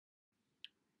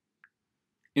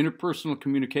Interpersonal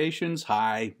communications,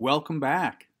 hi, welcome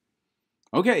back.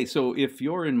 Okay, so if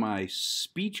you're in my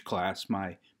speech class,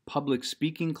 my public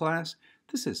speaking class,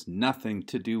 this has nothing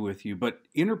to do with you, but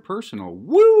interpersonal,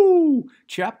 woo!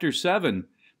 Chapter 7,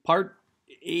 part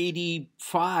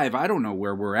 85. I don't know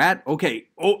where we're at. Okay,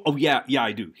 yeah,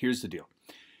 I do. Here's the deal.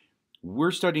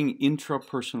 We're studying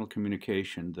intrapersonal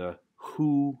communication, the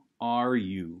who are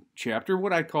you chapter,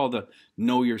 what I call the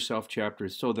know yourself chapter.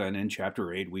 So then in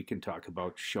chapter 8, we can talk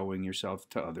about showing yourself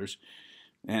to others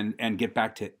and get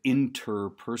back to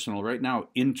interpersonal. Right now,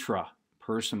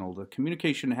 intrapersonal, the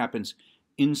communication happens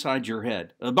inside your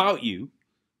head, about you,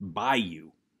 by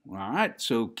you. All right,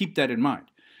 so keep that in mind.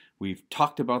 We've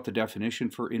talked about the definition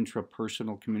for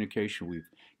intrapersonal communication. We've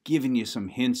given you some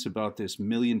hints about this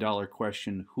million-dollar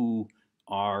question, who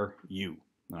are you?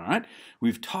 All right,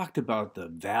 we've talked about the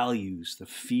values, the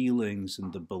feelings,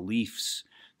 and the beliefs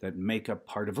that make up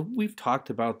part of it. We've talked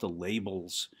about the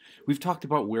labels. We've talked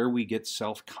about where we get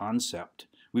self-concept.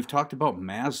 We've talked about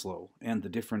Maslow and the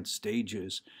different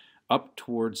stages up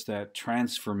towards that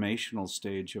transformational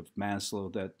stage of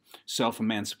Maslow, that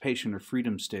self-emancipation or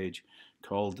freedom stage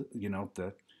called,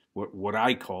 the what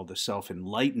I call the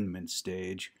self-enlightenment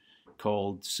stage,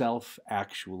 called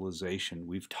self-actualization.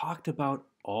 We've talked about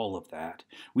all of that.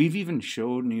 We've even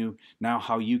shown you now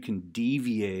how you can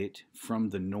deviate from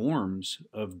the norms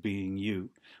of being you.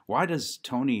 Why does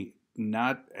Tony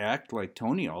not act like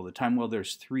Tony all the time? Well,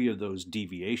 there's 3 of those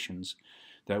deviations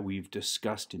that we've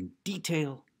discussed in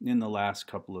detail in the last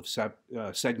couple of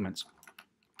segments.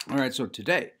 All right, so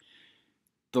today,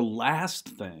 the last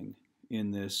thing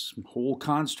in this whole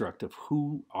construct of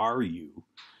who are you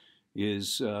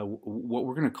is what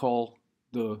we're going to call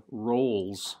the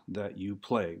roles that you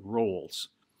play. Roles.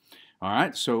 All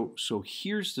right. So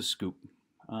here's the scoop.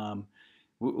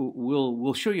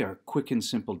 We'll show you a quick and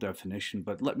simple definition,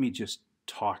 but let me just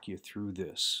talk you through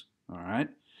this. All right.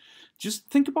 Just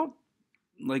think about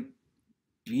like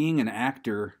being an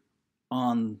actor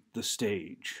on the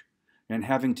stage and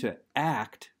having to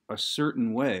act a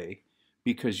certain way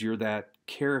because you're that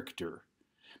character.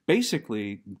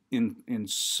 Basically, in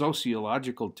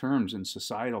sociological terms, in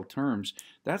societal terms,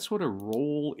 that's what a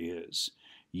role is.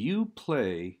 You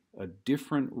play a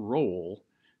different role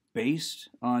based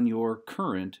on your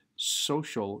current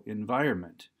social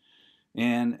environment.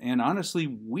 And honestly,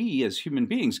 we as human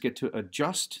beings get to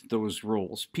adjust those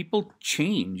roles. People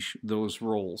change those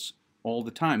roles all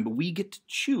the time, but we get to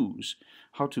choose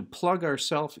how to plug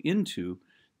ourselves into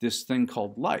this thing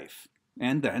called life.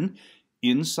 And then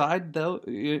inside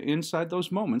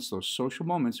those moments, those social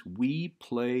moments, we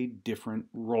play different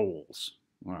roles.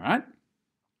 All right?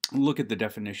 Look at the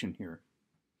definition here.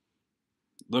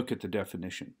 Look at the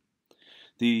definition.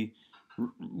 The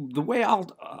way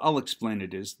I'll explain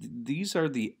it is these are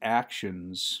the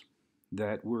actions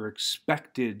that we're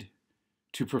expected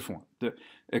to perform. The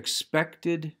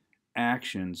expected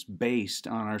actions based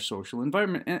on our social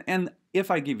environment. And if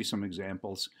I give you some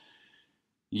examples,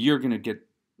 you're going to get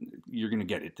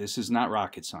it. This is not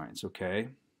rocket science, okay?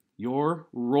 Your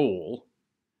role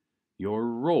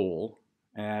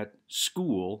at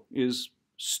school is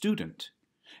student,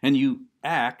 and you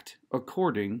act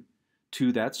according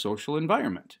to that social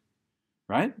environment,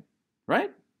 right?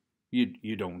 Right?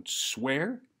 You don't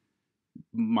swear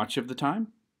much of the time.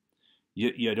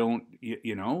 You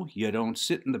don't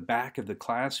sit in the back of the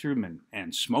classroom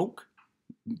and smoke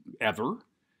ever.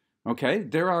 Okay?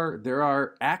 There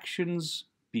are actions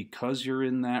because you're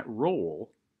in that role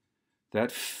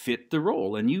that fit the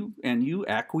role, and you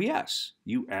acquiesce.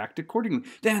 You act accordingly.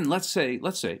 Then let's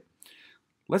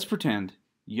pretend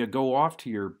you go off to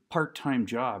your part-time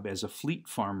job as a fleet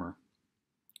farmer.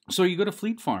 So you go to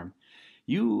Fleet Farm.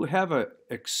 You have a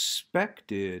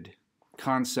expected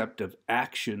concept of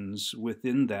actions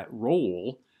within that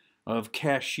role of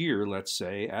cashier, let's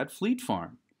say, at Fleet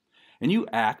Farm. And you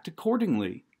act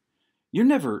accordingly. You're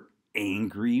never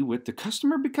angry with the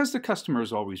customer because the customer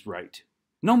is always right.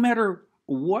 No matter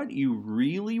what you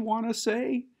really want to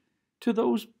say to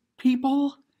those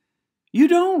people, you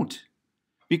don't,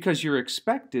 because you're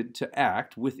expected to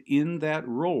act within that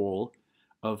role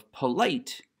of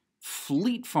polite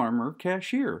fleet farmer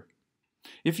cashier.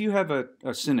 If you have a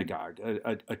synagogue,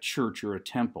 a church, or a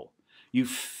temple, you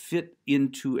fit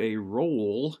into a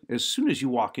role as soon as you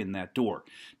walk in that door.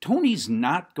 Tony's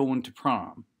not going to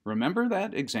prom. Remember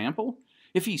that example?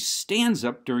 If he stands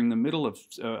up during the middle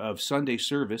of Sunday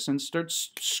service and starts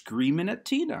screaming at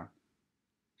Tina,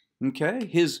 okay,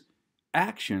 his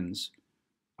actions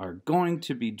are going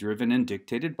to be driven and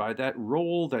dictated by that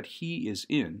role that he is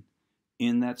in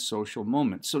that social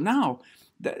moment. So now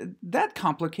that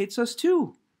complicates us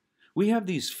too. We have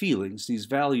these feelings, these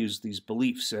values, these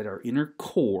beliefs at our inner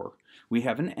core. We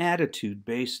have an attitude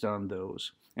based on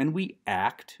those, and we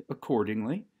act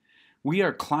accordingly. We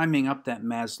are climbing up that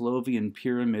Maslowian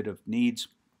pyramid of needs,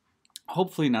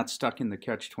 hopefully not stuck in the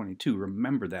catch-22.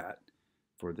 Remember that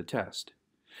for the test.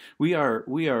 We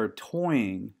are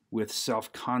toying with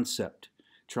self-concept,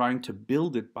 trying to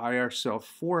build it by ourselves,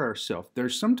 for ourselves.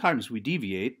 There's sometimes we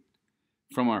deviate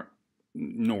from our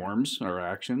norms, our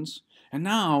actions, and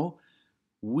now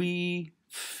we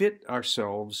fit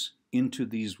ourselves into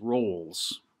these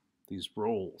roles.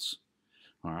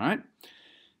 All right?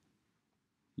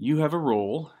 You have a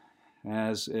role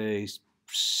as a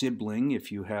sibling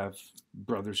if you have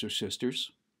brothers or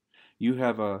sisters. You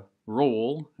have a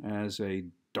role as a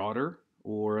daughter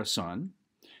or a son.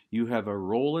 You have a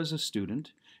role as a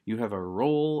student. You have a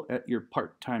role at your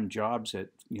part-time jobs at,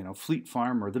 Fleet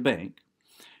Farm or the bank.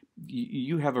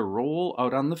 You have a role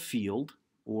out on the field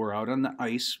or out on the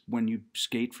ice when you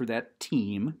skate for that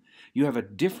team. You have a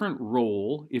different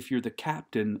role if you're the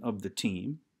captain of the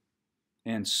team,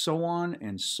 and so on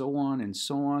and so on and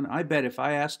so on. I bet if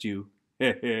I asked you,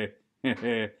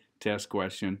 test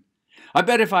question, I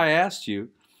bet if I asked you,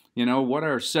 what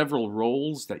are several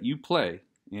roles that you play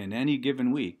in any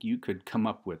given week, you could come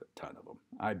up with a ton of them.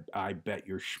 I bet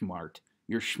you're smart.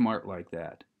 You're smart like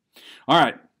that. All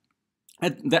right.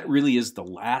 That really is the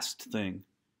last thing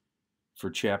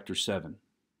for Chapter 7.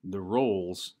 The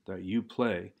roles that you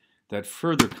play that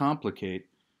further complicate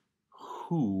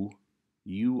who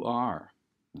you are.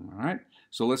 All right.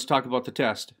 So let's talk about the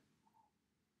test.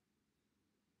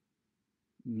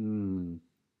 Yummy.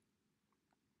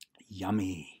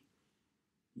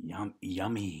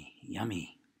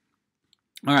 Yummy.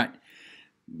 All right.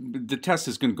 The test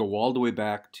is going to go all the way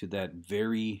back to that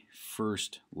very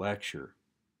first lecture.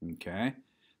 Okay?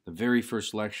 The very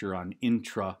first lecture on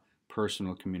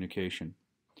intrapersonal communication.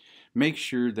 Make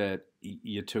sure that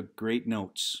you took great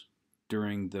notes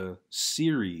during the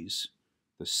series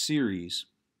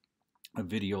of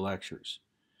video lectures.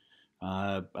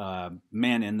 Man,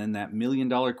 and then that $1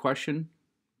 million question,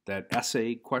 that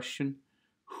essay question,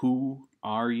 who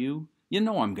are you? You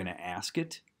know I'm going to ask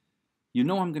it.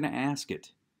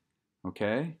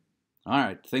 Okay? All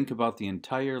right, think about the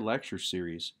entire lecture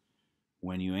series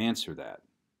when you answer that.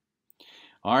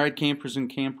 All right, campers and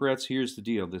camperettes, here's the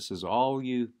deal. This is all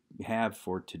you have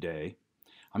for today.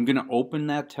 I'm going to open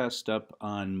that test up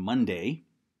on Monday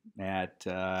at,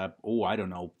 4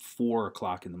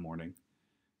 o'clock in the morning.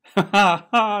 No,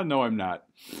 I'm not.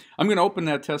 I'm going to open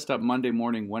that test up Monday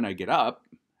morning when I get up,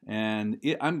 and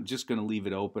I'm just going to leave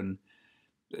it open,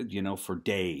 for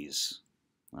days.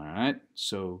 All right?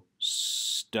 So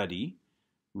study,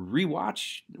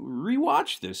 rewatch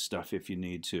this stuff if you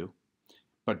need to.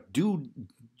 But do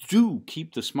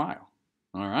keep the smile.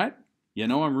 All right?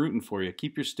 I'm rooting for you.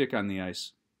 Keep your stick on the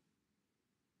ice.